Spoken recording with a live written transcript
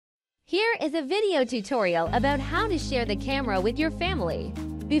Here is a video tutorial about how to share the camera with your family.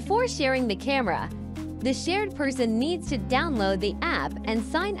 Before sharing the camera, the shared person needs to download the app and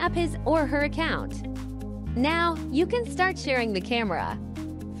sign up his or her account. Now, you can start sharing the camera.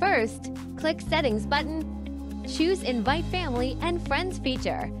 First, click Settings button, choose Invite Family and Friends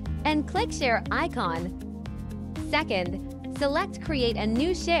feature, and click Share icon. Second, select Create a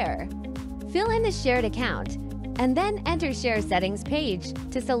new share. Fill in the shared account, and then enter Share Settings page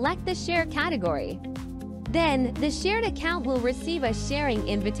to select the share category. Then, the shared account will receive a sharing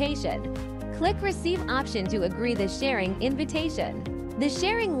invitation. Click Receive option to agree the sharing invitation. The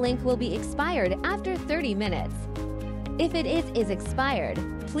sharing link will be expired after 30 minutes. If it is expired,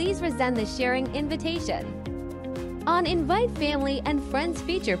 please resend the sharing invitation. On Invite Family and Friends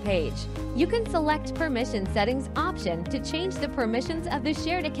feature page, you can select Permission Settings option to change the permissions of the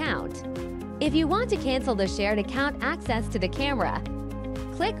shared account. If you want to cancel the shared account access to the camera,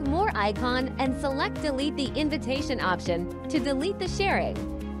 click More icon and select Delete the invitation option to delete the sharing.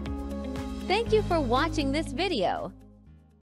 Thank you for watching this video.